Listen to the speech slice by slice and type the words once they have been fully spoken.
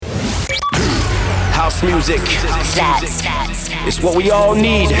house music. That's It's what we all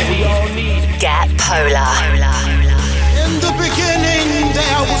need. Get Polar. In the beginning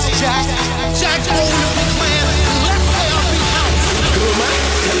there was Jack. Jack owned the clan. Let there be house.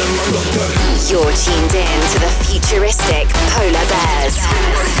 You're tuned in to the futuristic Polar Bears.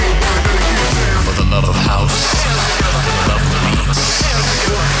 For the love of house, for the love of beats.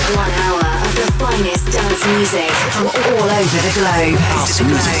 1 hour of the finest dance music from all over the globe. House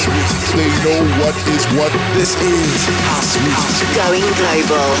music. They know what is what. This is house music. Going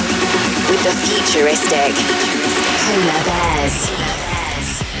global with the futuristic Polar Bears.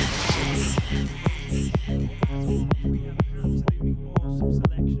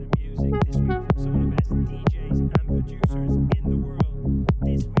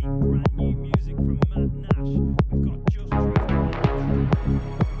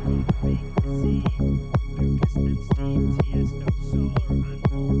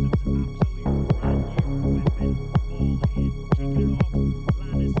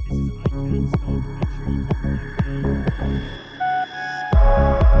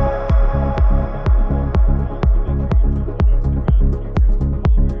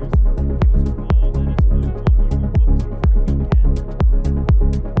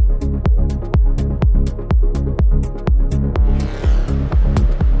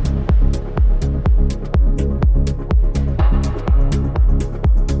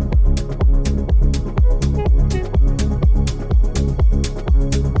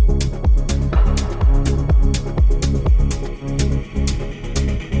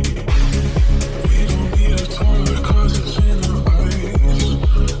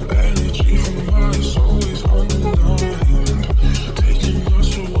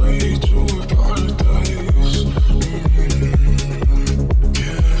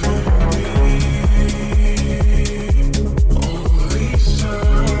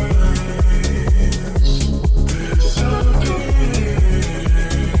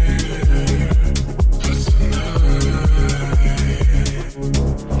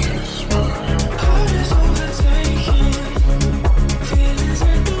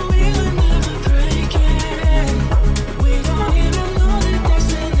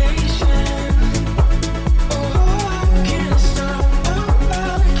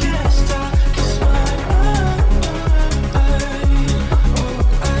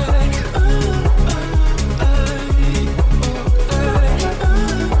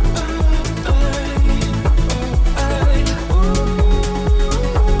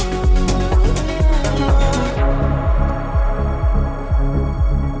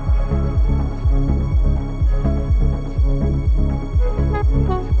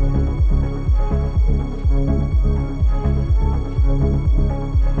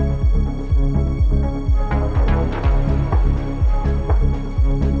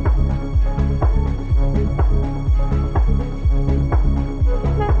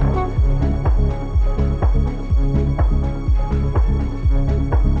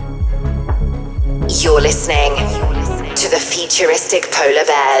 You're listening to the futuristic Polar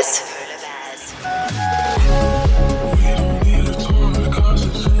Bears.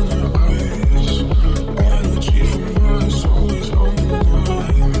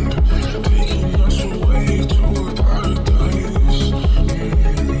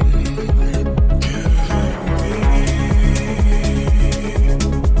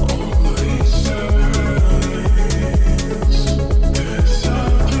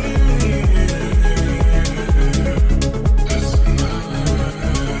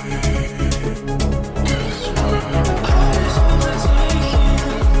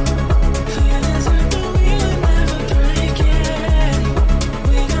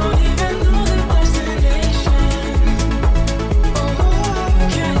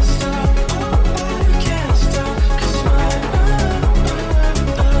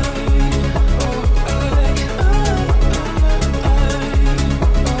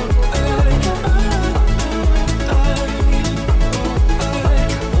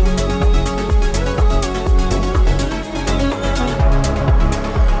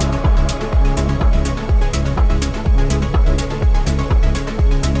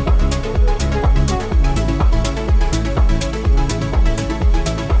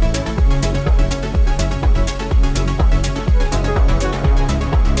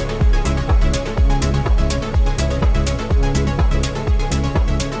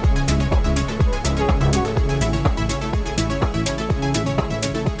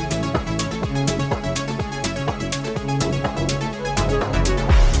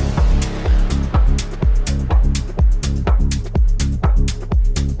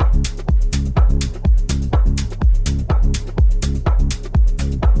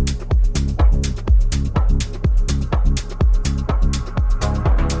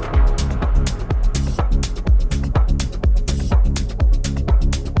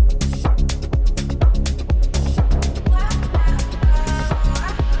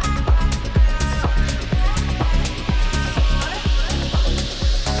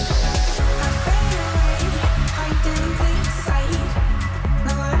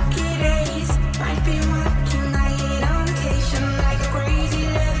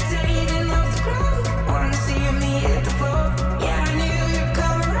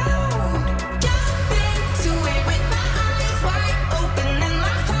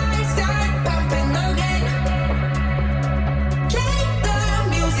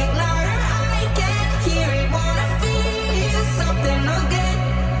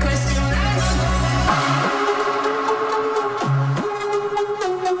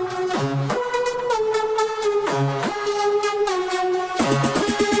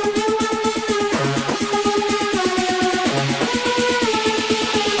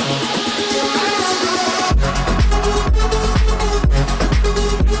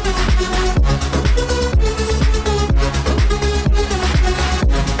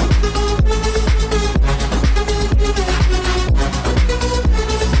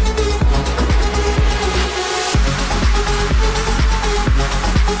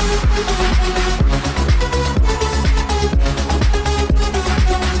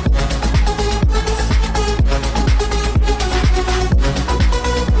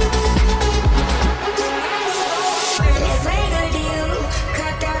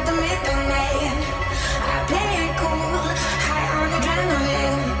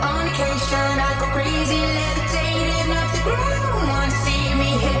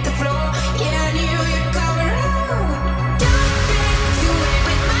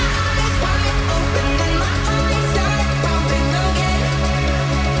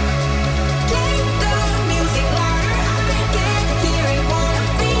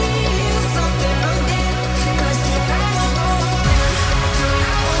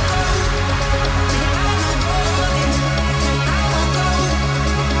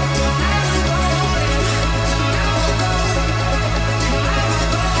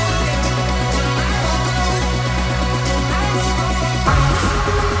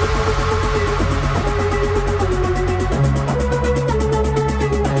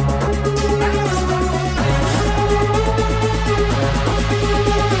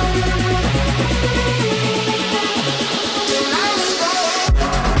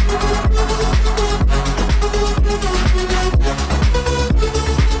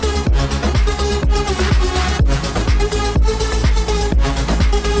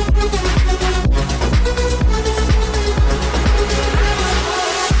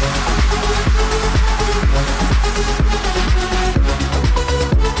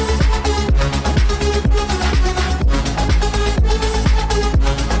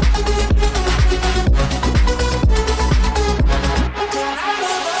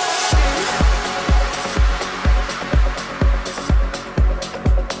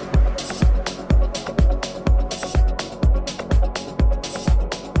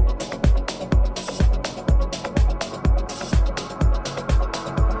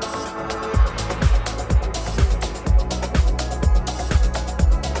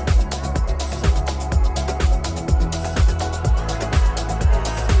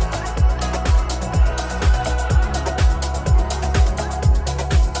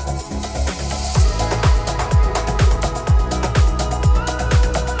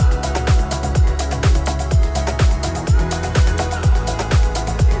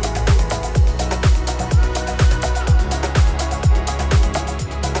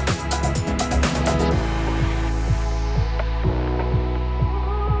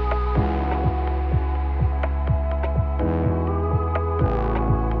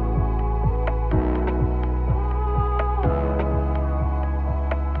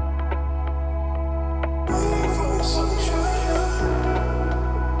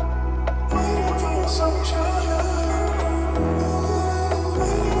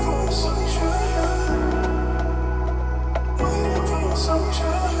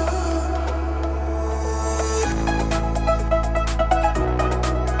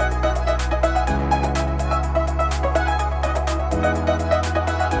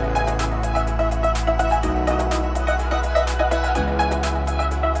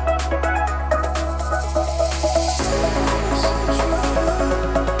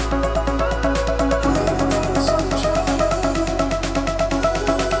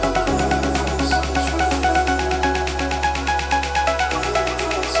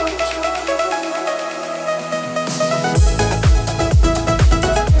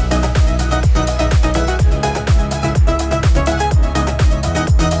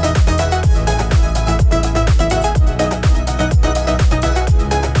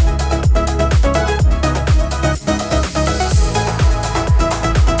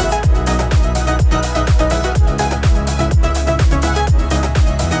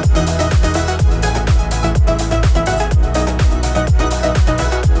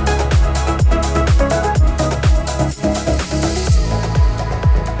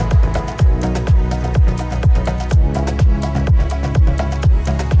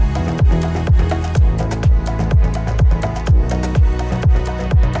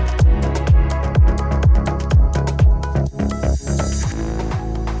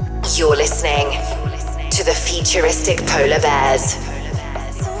 You're listening to the Futuristic Polar Bears.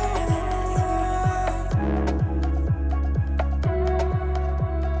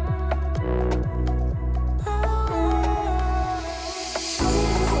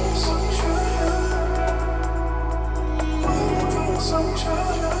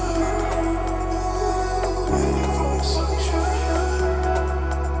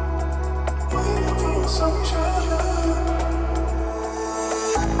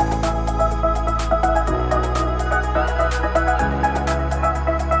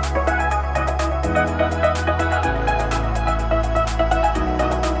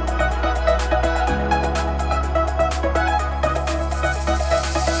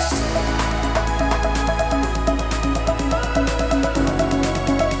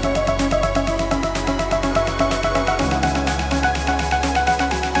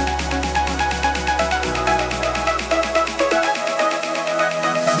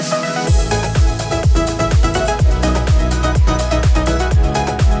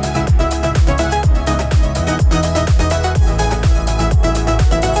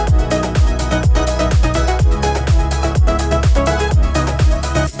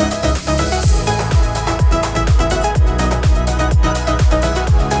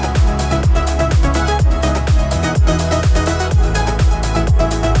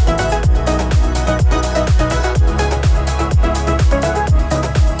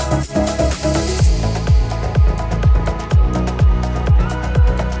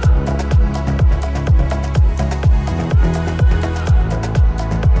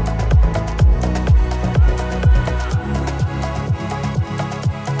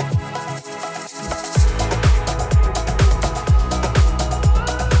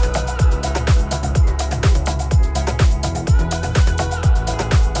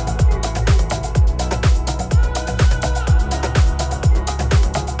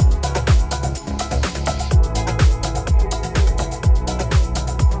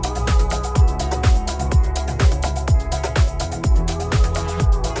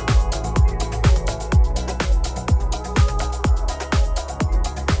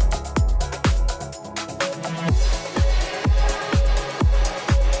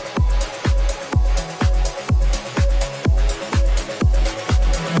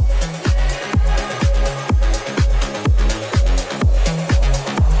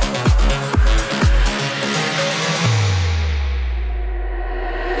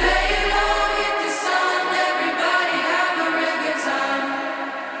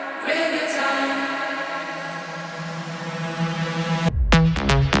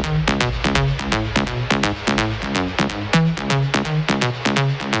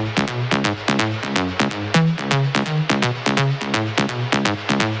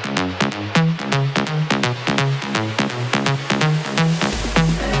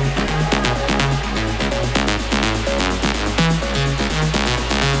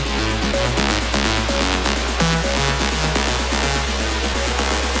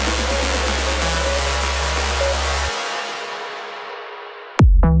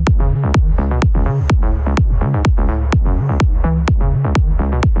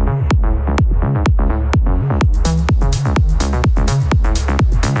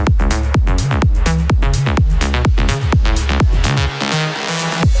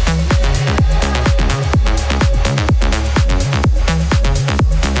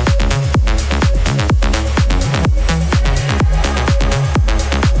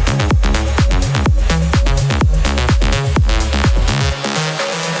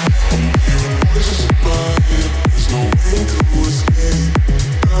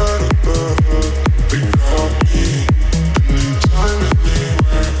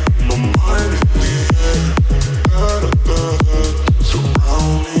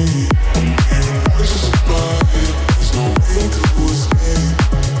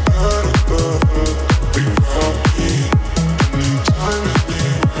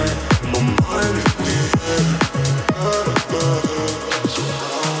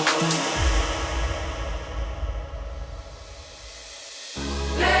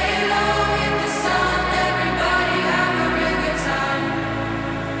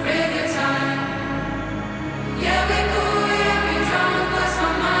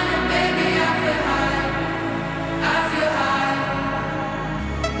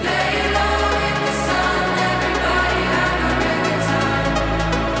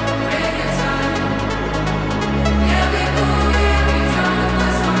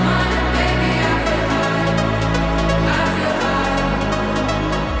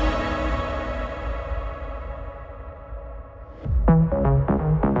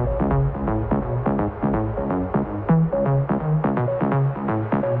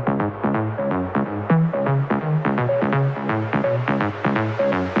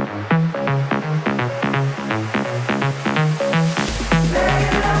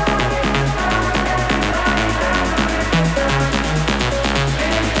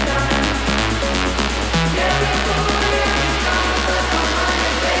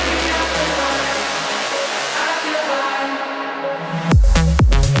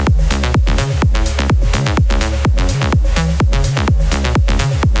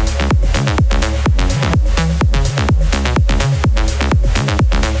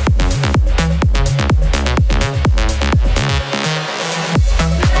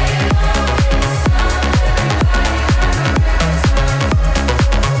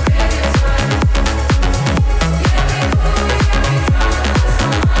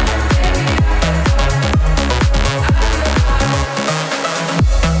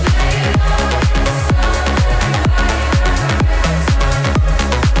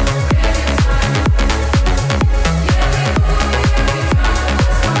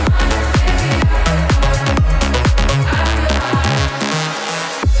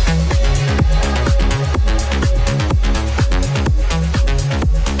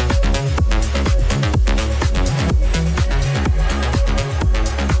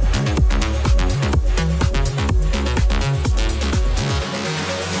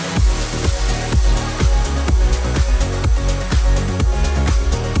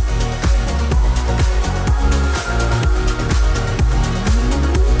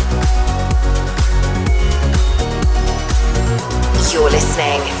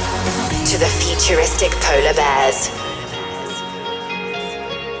 Futuristic Polar Bears.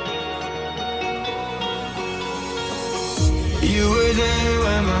 You were there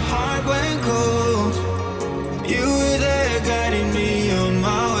when my heart went cold. You were there guiding me on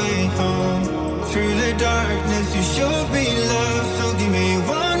my way home. Through the darkness you showed me love. So give me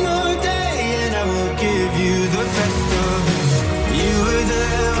one more day and I will give you the best of it. You were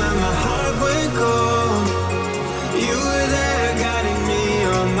there when my heart went cold. You were there guiding me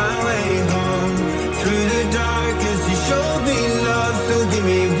on my way home. Through the darkness you showed me love. So give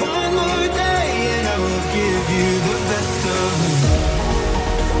me one more day and I will give you the best of me.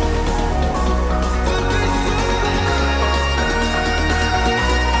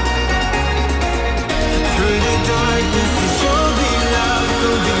 Through the darkness you showed me love. So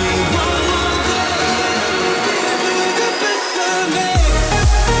give me one more day and I will give you the best of me.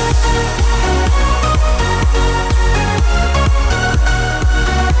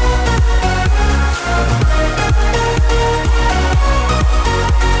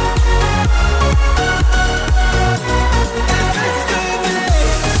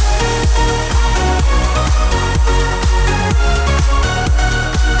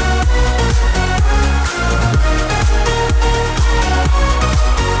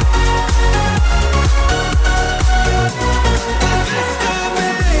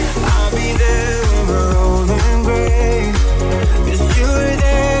 I'll be there when we're old and gray. 'Cause you were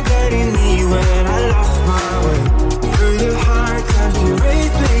there guiding me when I lost my way. Through the hard times you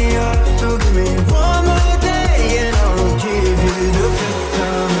raised me up. So give me one more day and I will give you the best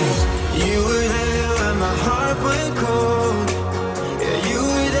of me. You were there when my heart went cold. Yeah, you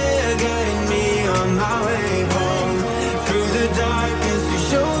were there guiding me on my way home. Through the darkness you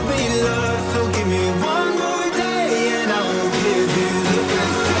showed me love. So give me one more day and I will give you the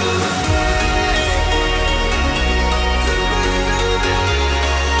best of me.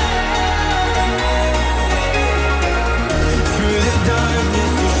 Through the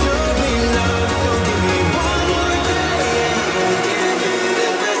darkness you showed me love. So give me one more day and I will give you the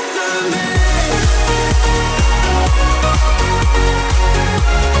best of me.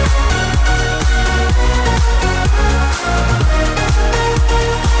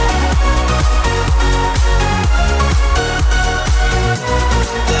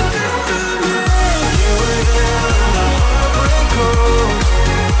 You were there when my heart went cold.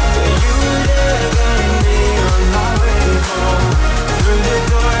 You were there guiding me on my way home. Through the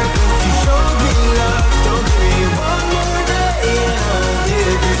darkness you showed me love. So give me one more day and I'll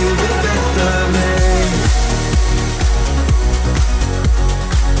give you the best of me.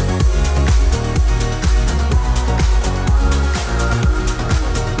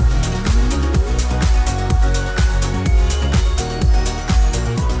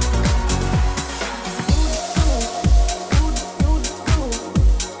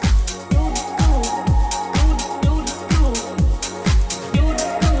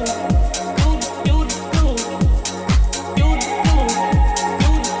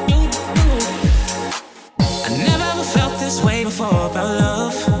 I never ever felt this way before about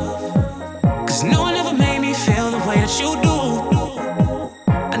love. 'Cause no one ever made me feel the way that you do.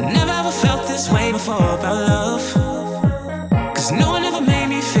 I never ever felt this way before about love. 'Cause no one ever made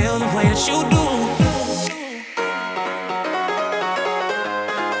me feel the way that you do.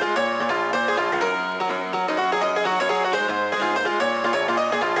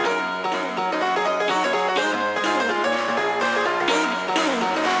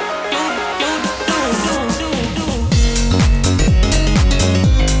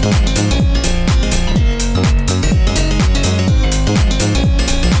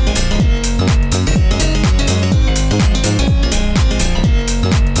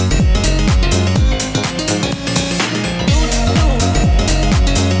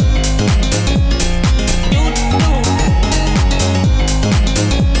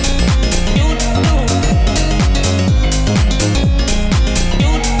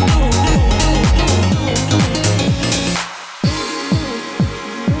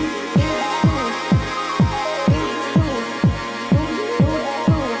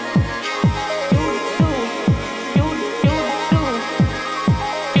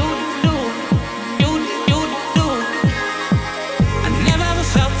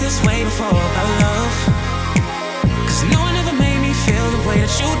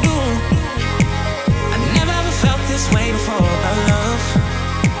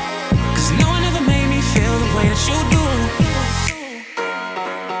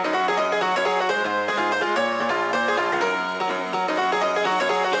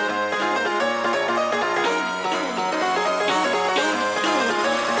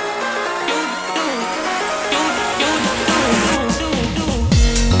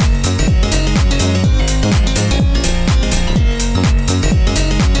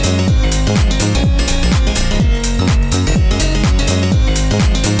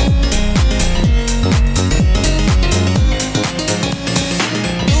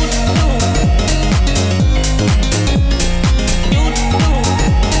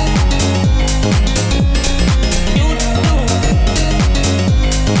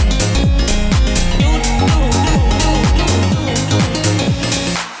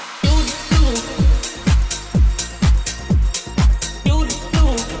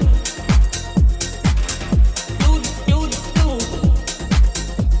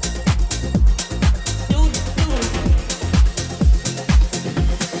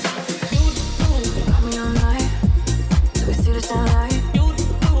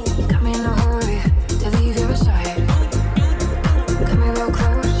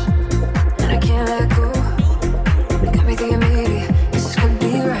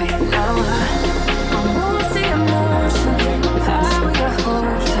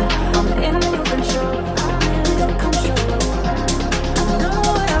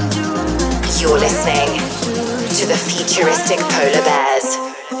 listening to the Futuristic Polar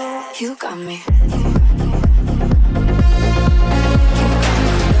Bears. You got me.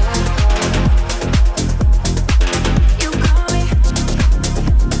 You got me.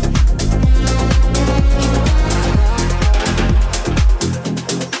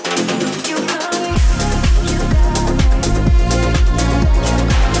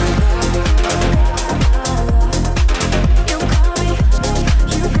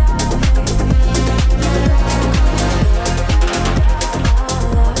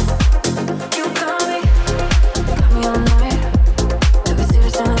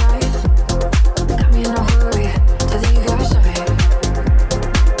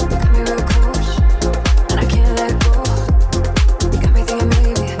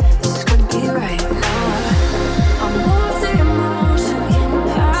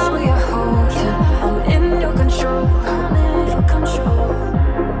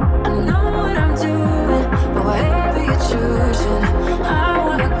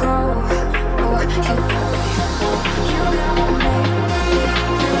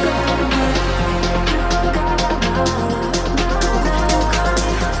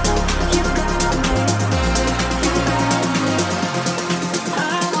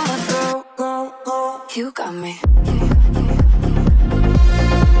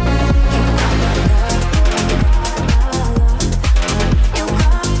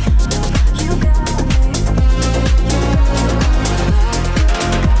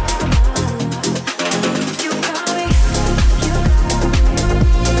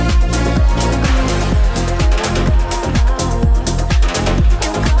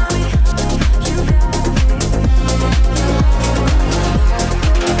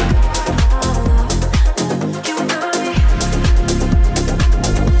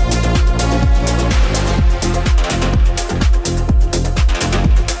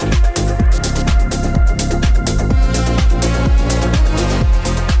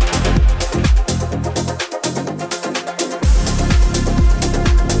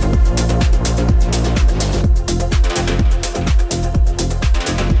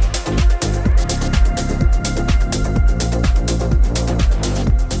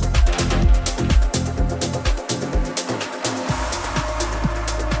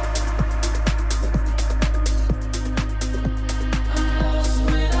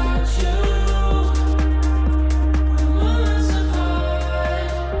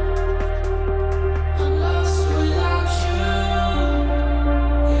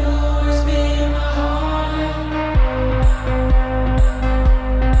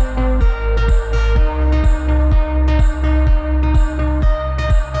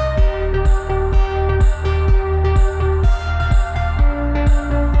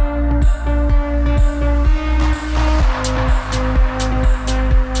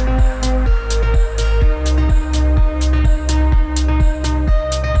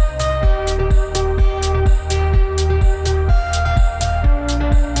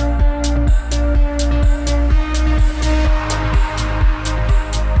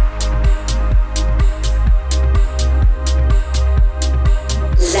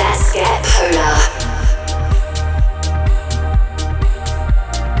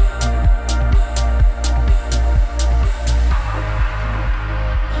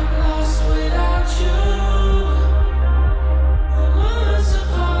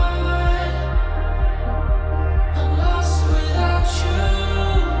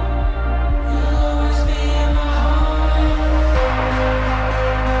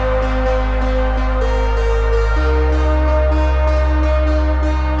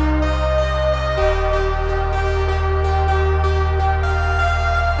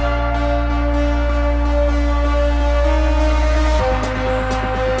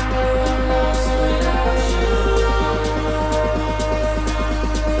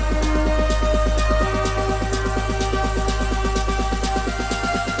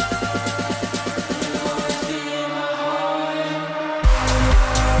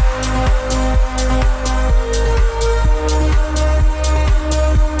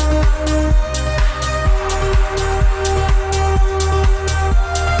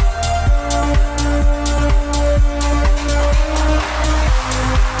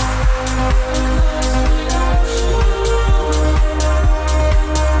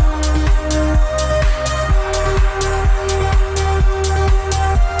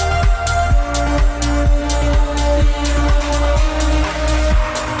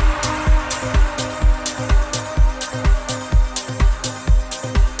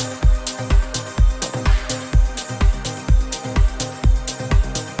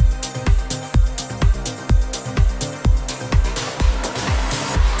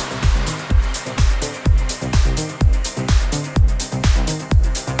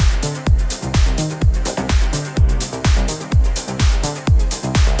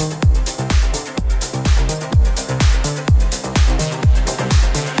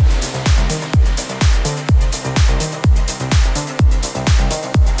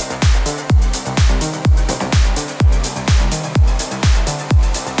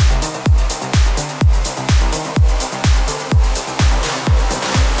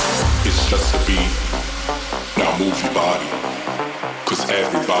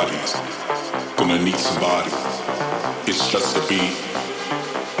 everybody's gonna need somebody. It's just a beat.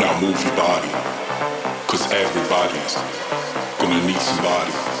 Now move your body. 'Cause everybody's gonna need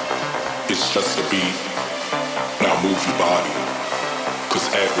somebody. It's just a beat. Now move your body. 'Cause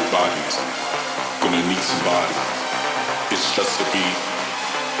everybody's gonna need somebody. It's just a beat.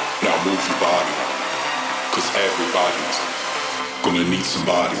 Now move your body. 'Cause everybody's gonna need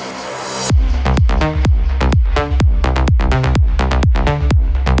somebody.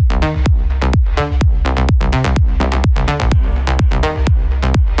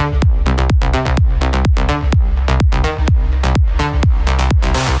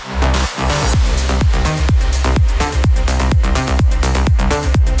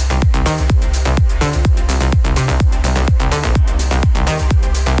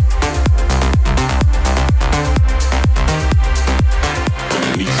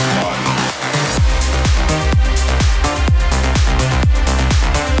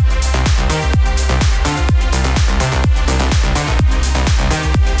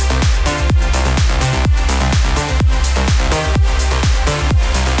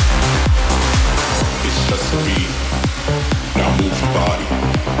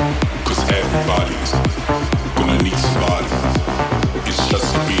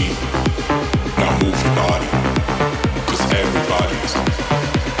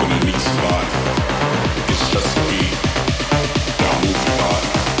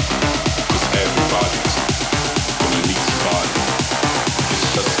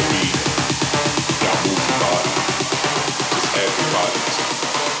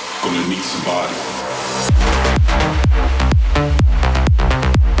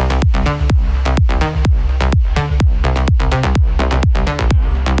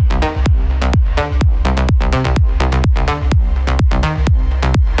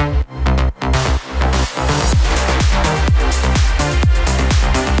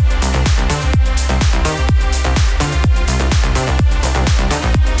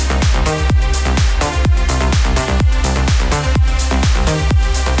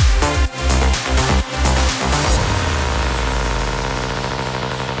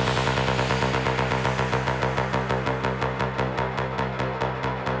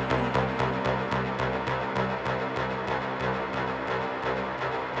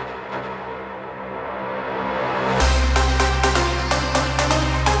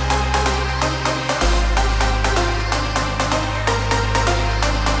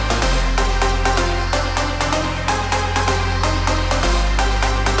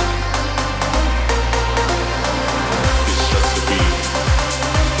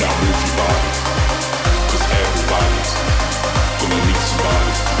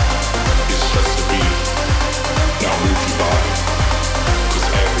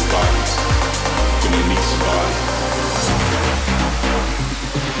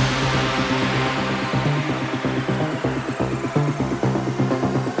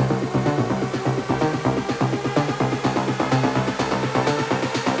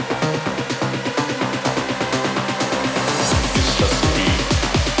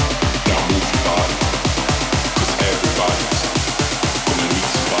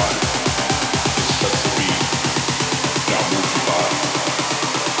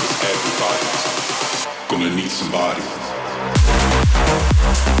 Gonna need somebody.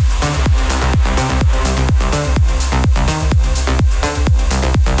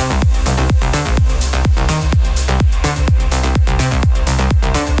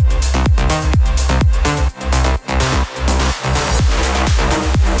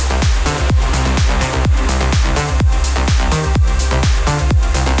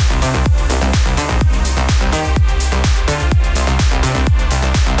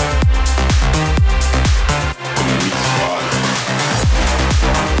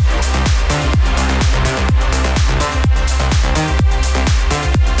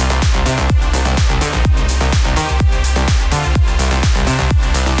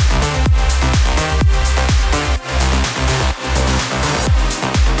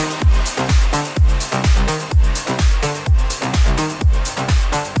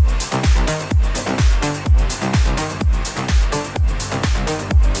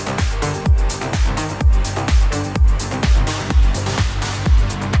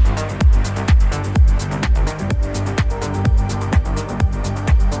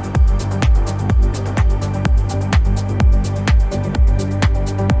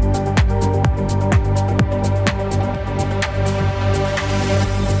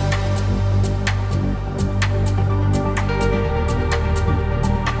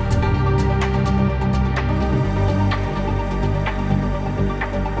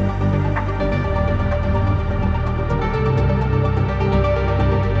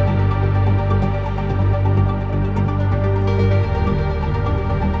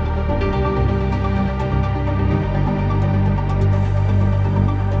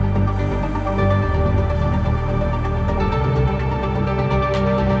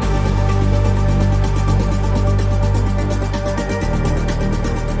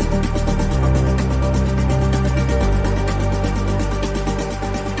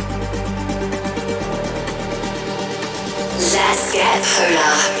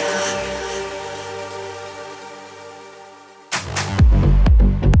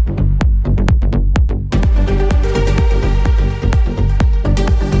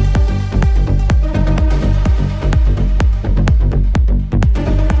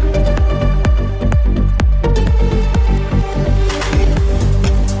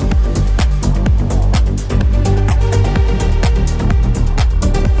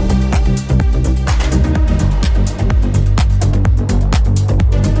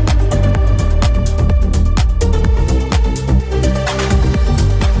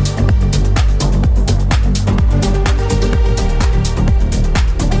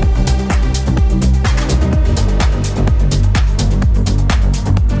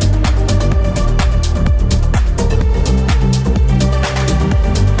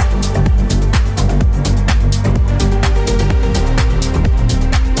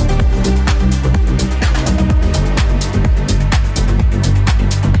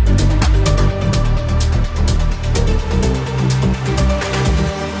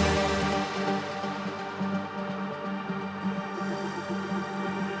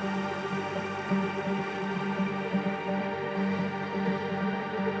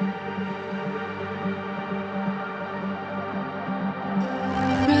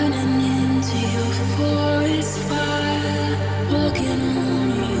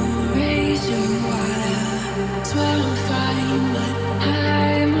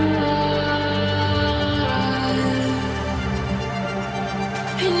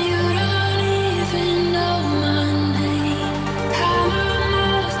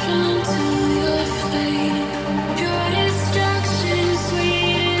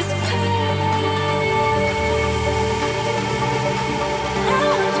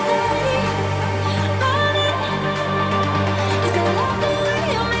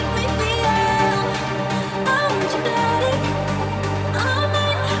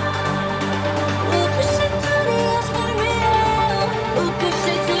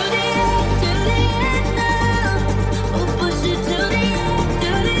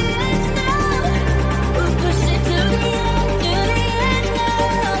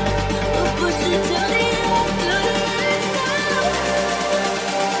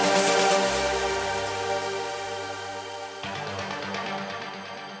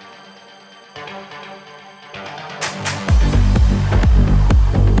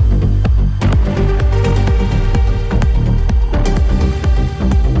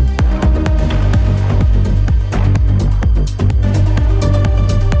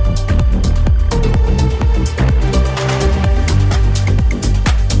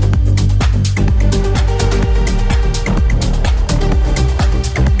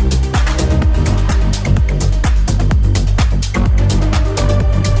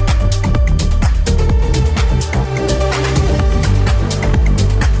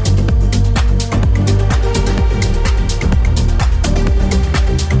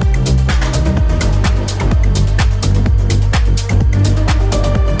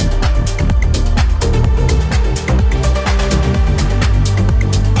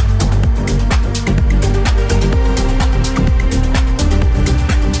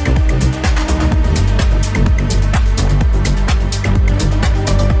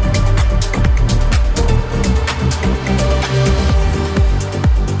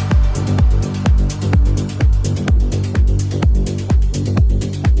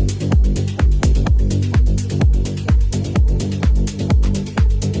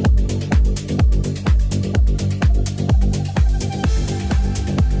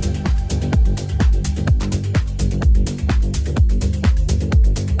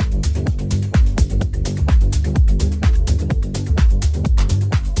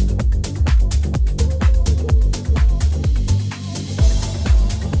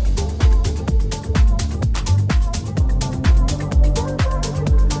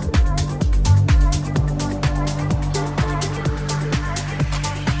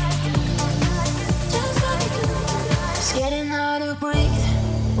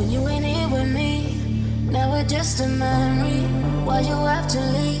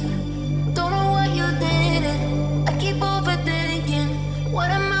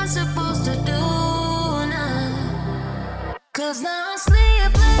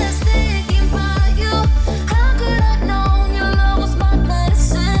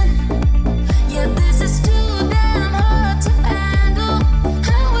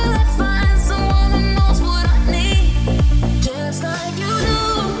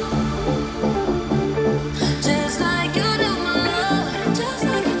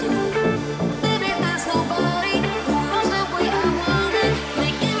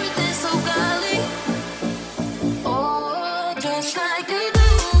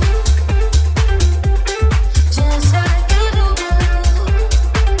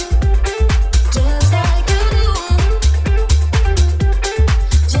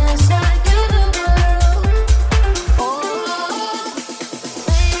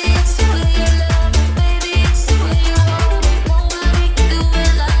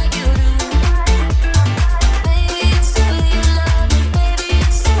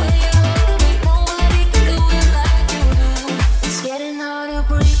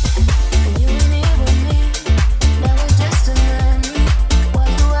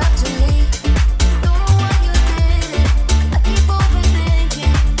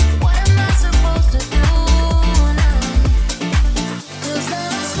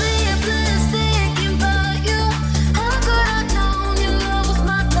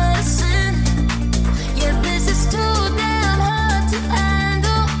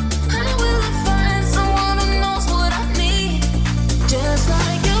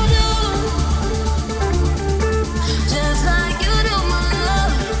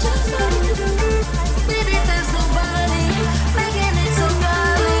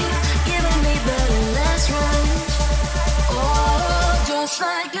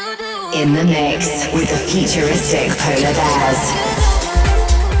 In the mix with the futuristic polar bears.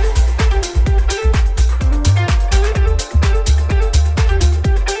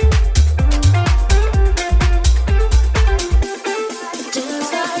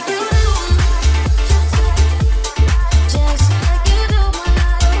 Just like you do my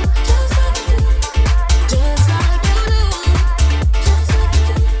life.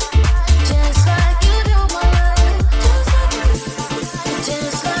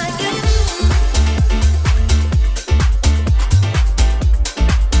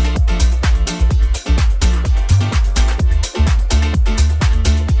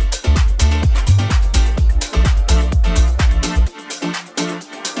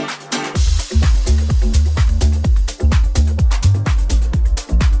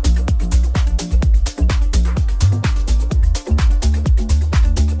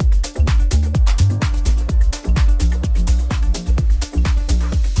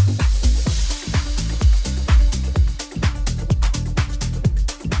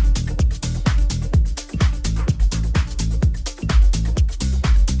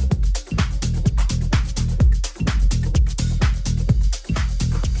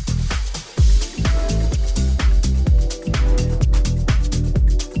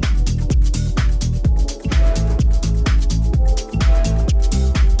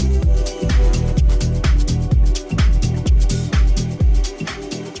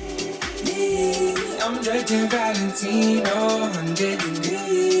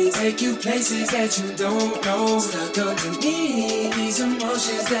 take you places that you don't know. Stuck underneath these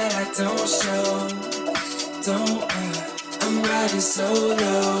emotions that I don't show. I'm riding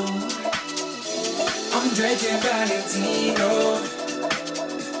solo. I'm drinking Valentino.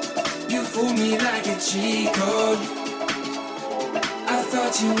 You fool me like a cheat code. I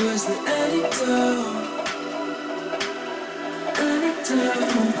thought you was the antidote.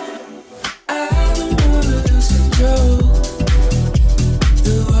 I don't wanna lose control.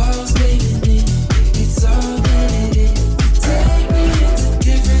 The walls caving in, it's all that it is. Take me into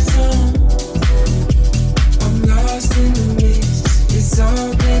different zones. I'm lost in the mist, it's all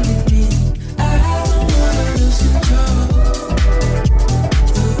blending in. I don't wanna lose control.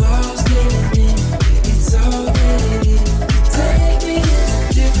 The walls caving in, it's all that it is. Take me into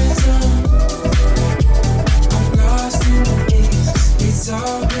different zones. I'm lost in the mist, it's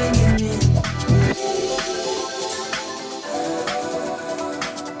all blending in.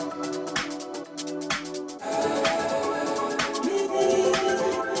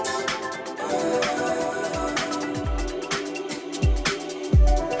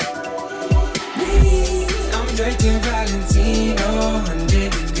 I'm drinking Valentino,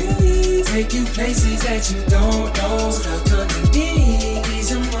 100 degrees. Take you places that you don't know. Stuck underneath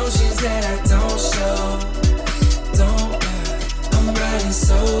these emotions that I don't show. I'm riding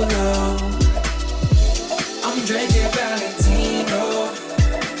solo. I'm drinking Valentino.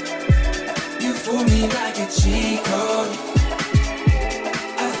 You fool me like a cheat code.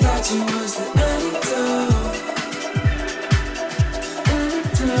 I thought you was the antidote.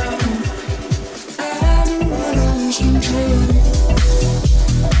 I don't wanna lose control.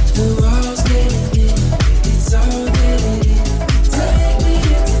 The walls getting in, it's all that it is. Take me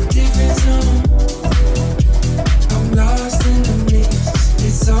into different zones. I'm lost in the mix,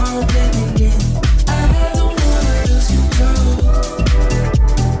 it's all blending in. I don't wanna lose control.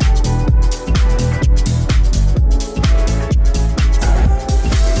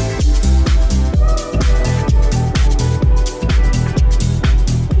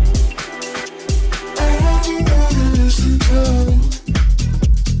 I don't wanna lose control.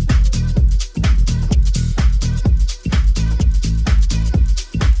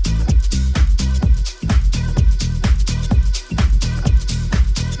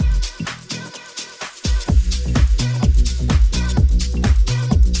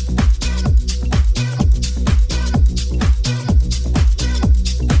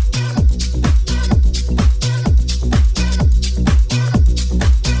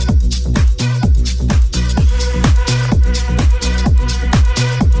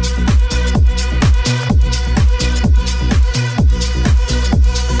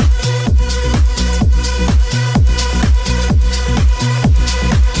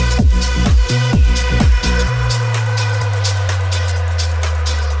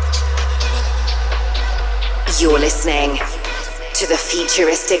 You're listening to the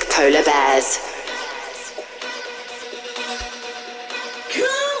Futuristic Polar Bears.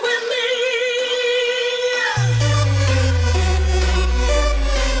 Come with me.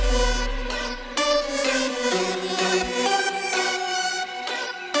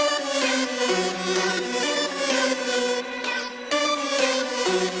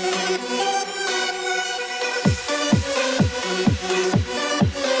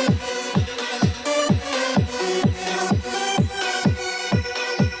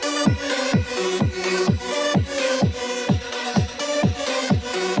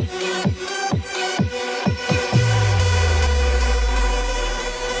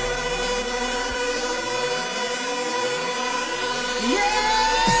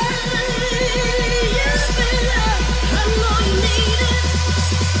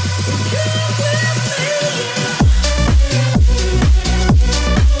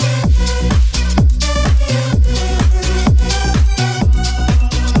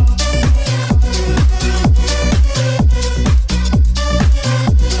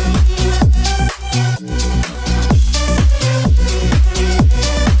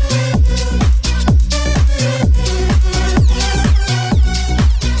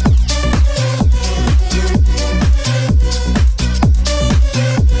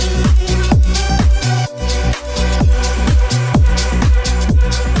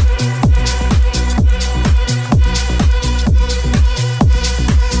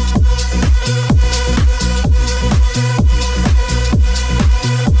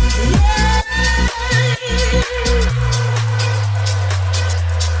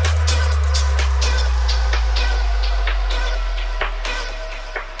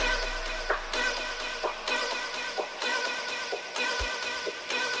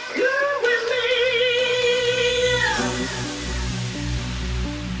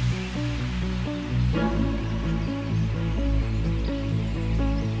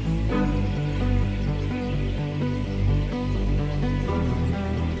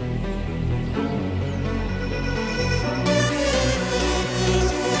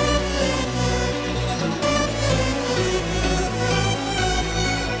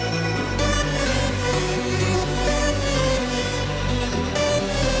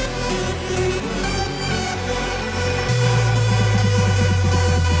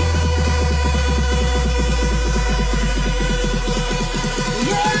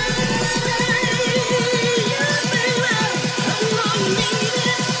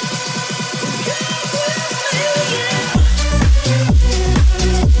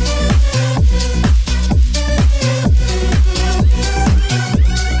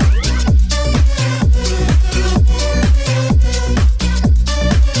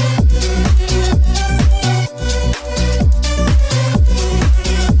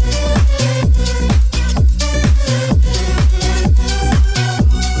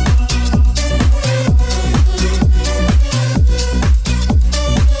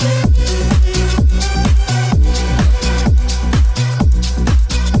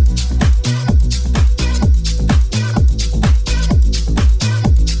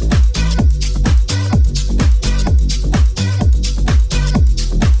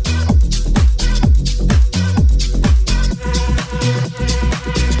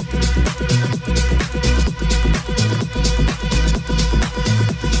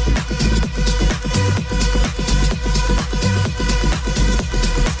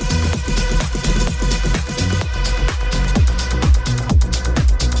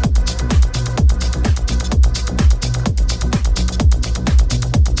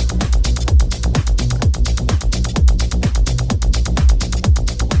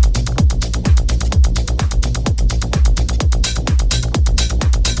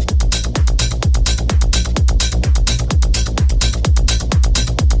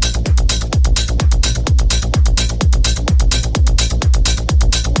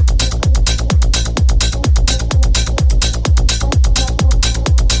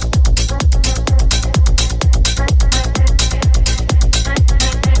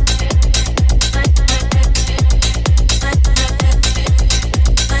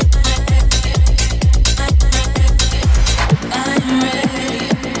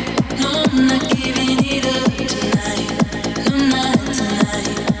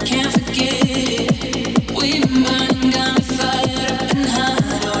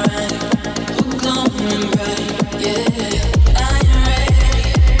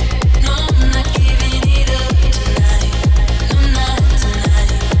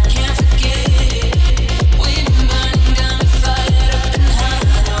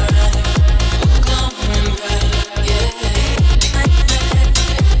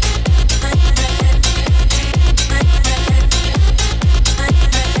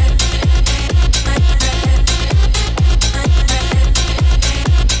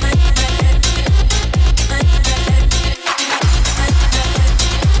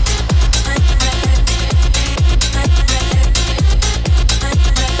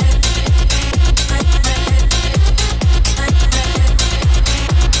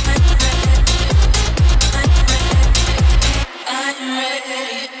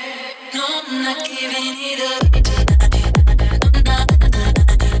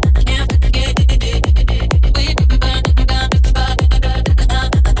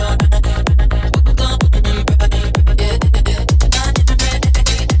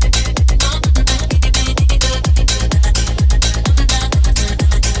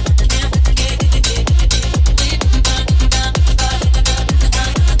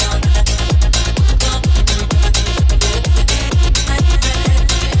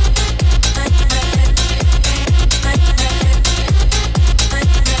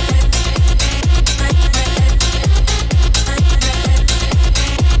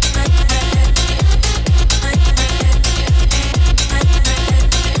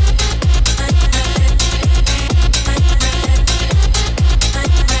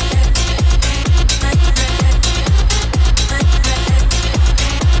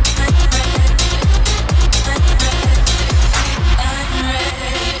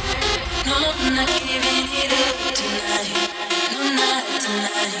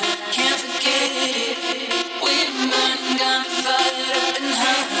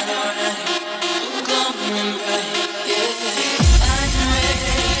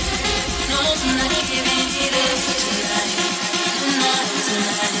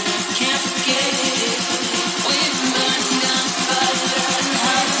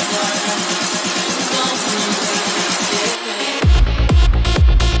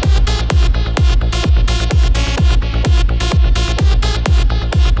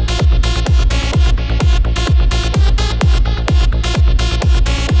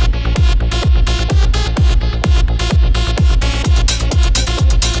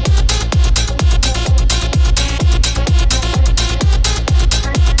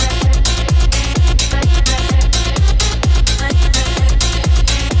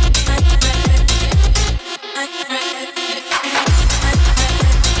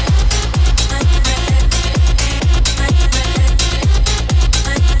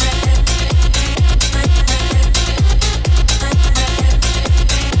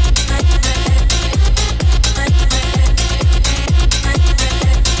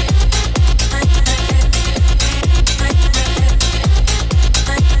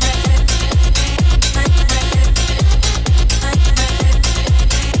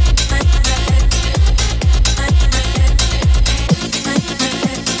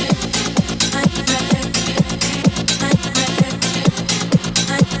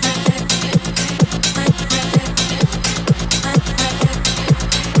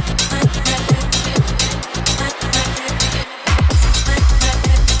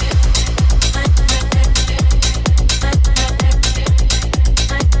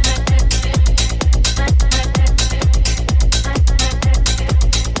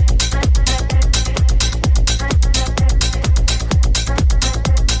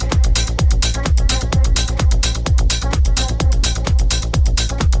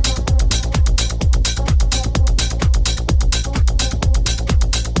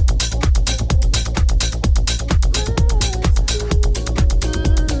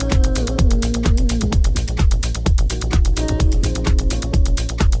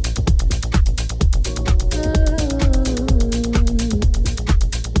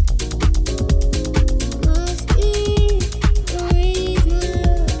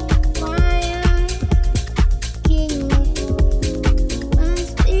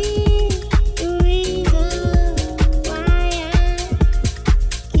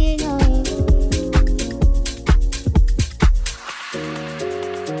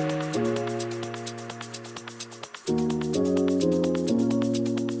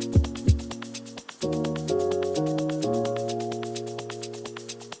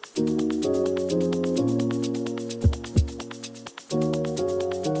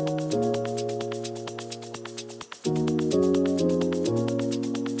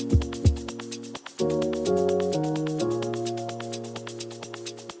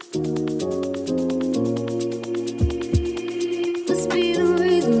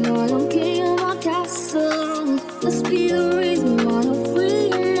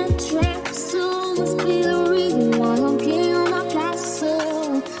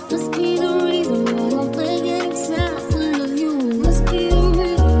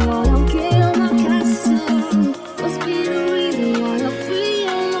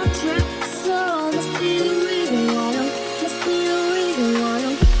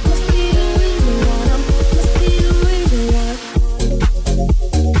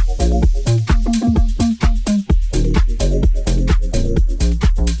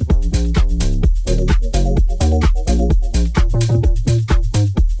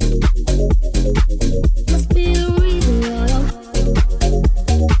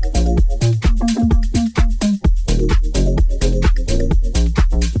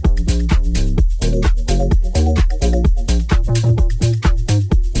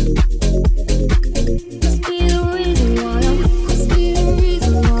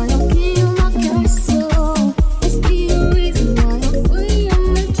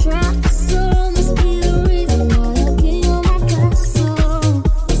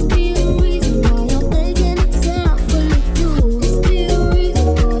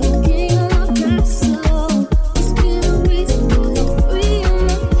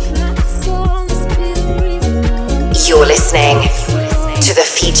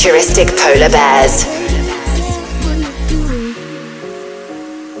 Futuristic Polar Bears.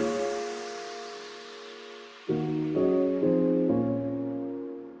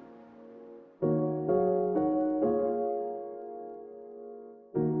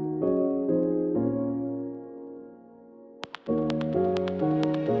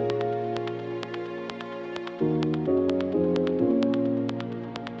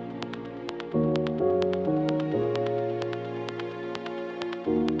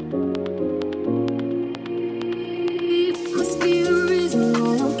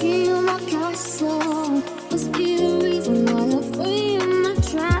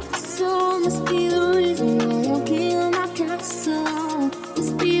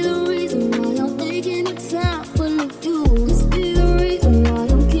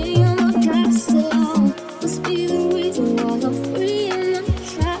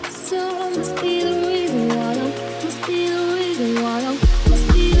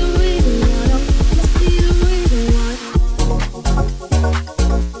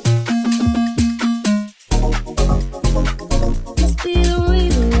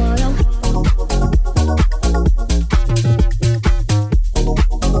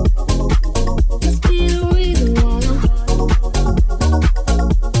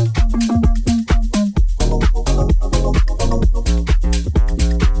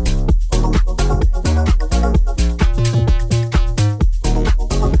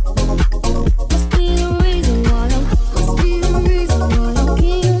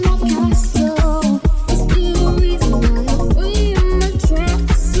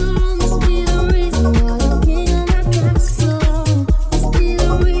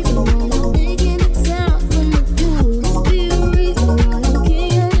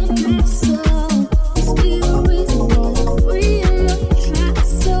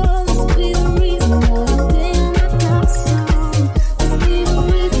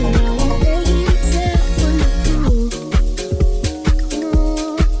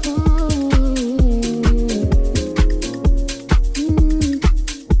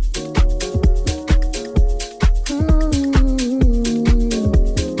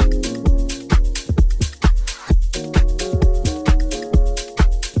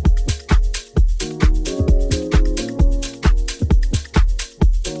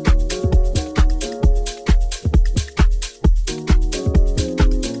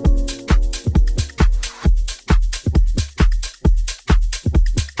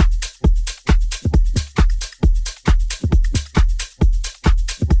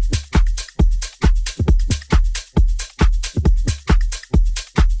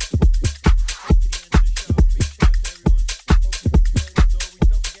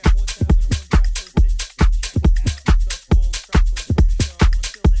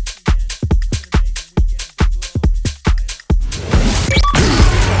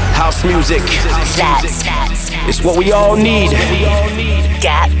 Music. It's what we all need.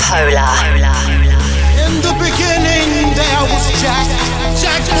 Get Polar. In the beginning there was Jack.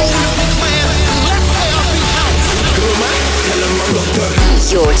 Jack owned the clan. Let there be house.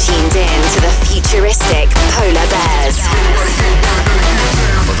 You're tuned in to the Futuristic Polar Bears.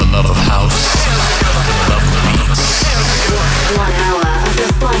 For the love of house, for the love of beats. 1 hour of the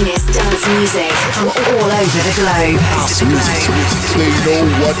finest dance music from all over the globe. House music. They know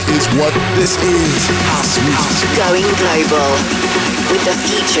what is what. This is house music. Going global with the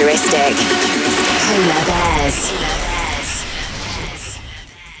Futuristic Polar Bears.